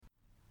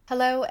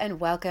Hello and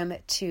welcome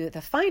to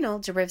the final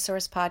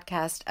DerivSource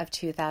podcast of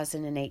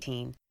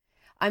 2018.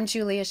 I'm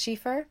Julia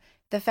Schiefer,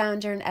 the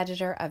founder and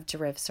editor of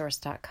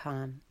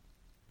DerivSource.com.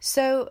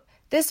 So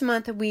this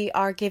month we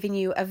are giving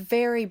you a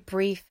very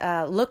brief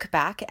look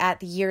back at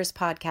the year's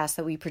podcast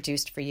that we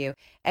produced for you,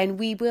 and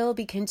we will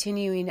be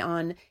continuing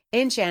on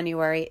in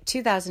January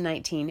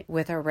 2019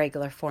 with our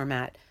regular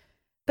format.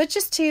 But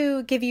just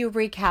to give you a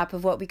recap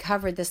of what we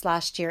covered this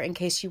last year in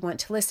case you want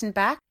to listen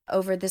back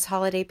over this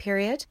holiday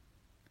period.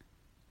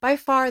 By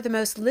far, the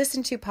most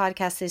listened to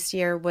podcast this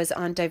year was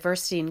on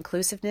diversity and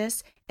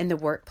inclusiveness in the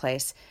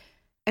workplace.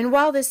 And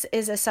while this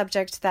is a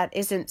subject that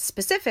isn't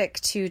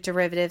specific to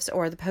derivatives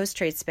or the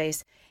post-trade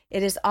space,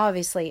 it is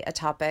obviously a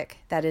topic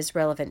that is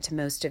relevant to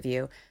most of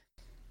you.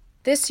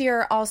 This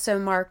year also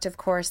marked, of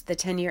course, the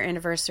 10-year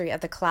anniversary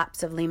of the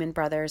collapse of Lehman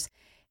Brothers.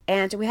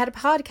 And we had a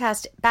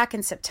podcast back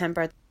in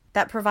September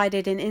that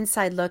provided an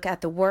inside look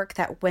at the work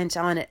that went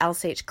on at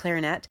LCH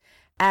Clarinet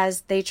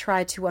as they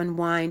tried to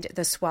unwind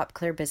the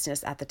SwapClear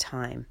business at the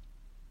time.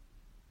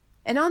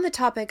 And on the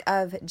topic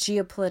of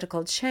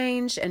geopolitical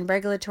change and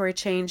regulatory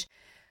change,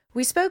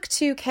 we spoke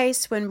to Kay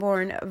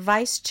Swinburne,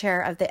 Vice Chair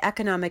of the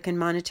Economic and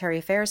Monetary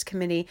Affairs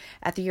Committee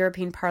at the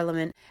European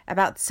Parliament,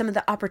 about some of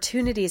the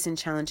opportunities and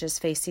challenges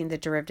facing the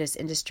derivatives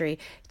industry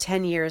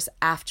 10 years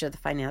after the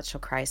financial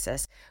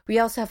crisis. We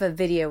also have a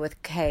video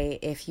with Kay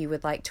if you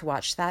would like to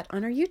watch that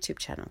on our YouTube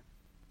channel.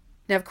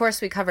 Now, of course,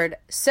 we covered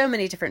so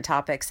many different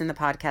topics in the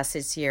podcast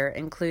this year,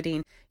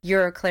 including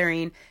Euro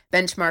clearing,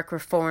 benchmark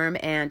reform,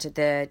 and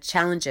the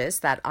challenges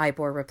that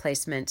IBOR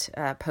replacement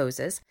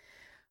poses.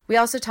 We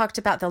also talked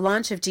about the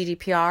launch of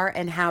GDPR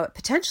and how it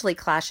potentially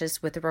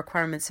clashes with the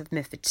requirements of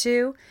MiFID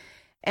II.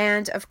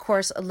 And, of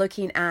course,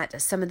 looking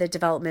at some of the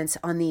developments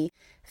on the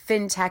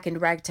fintech and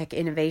regtech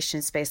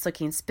innovation space,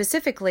 looking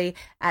specifically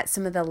at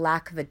some of the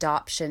lack of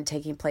adoption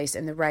taking place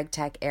in the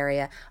regtech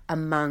area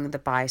among the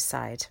buy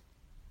side.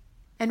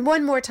 And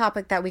one more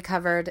topic that we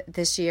covered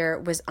this year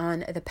was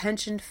on the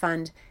pension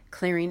fund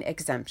clearing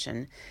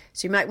exemption.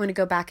 So you might want to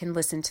go back and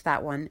listen to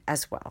that one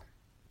as well.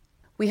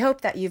 We hope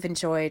that you've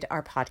enjoyed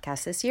our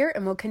podcast this year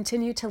and will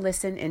continue to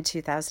listen in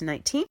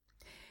 2019.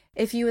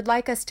 If you would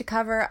like us to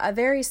cover a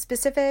very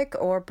specific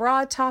or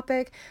broad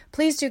topic,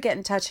 please do get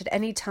in touch at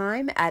any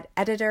time at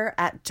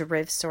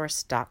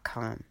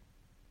editor@derivsource.com.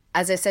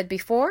 As I said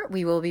before,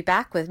 we will be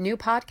back with new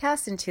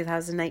podcasts in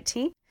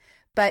 2019.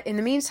 But in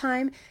the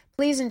meantime,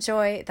 please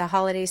enjoy the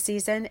holiday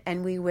season,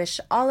 and we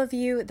wish all of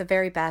you the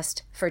very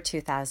best for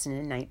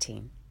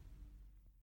 2019.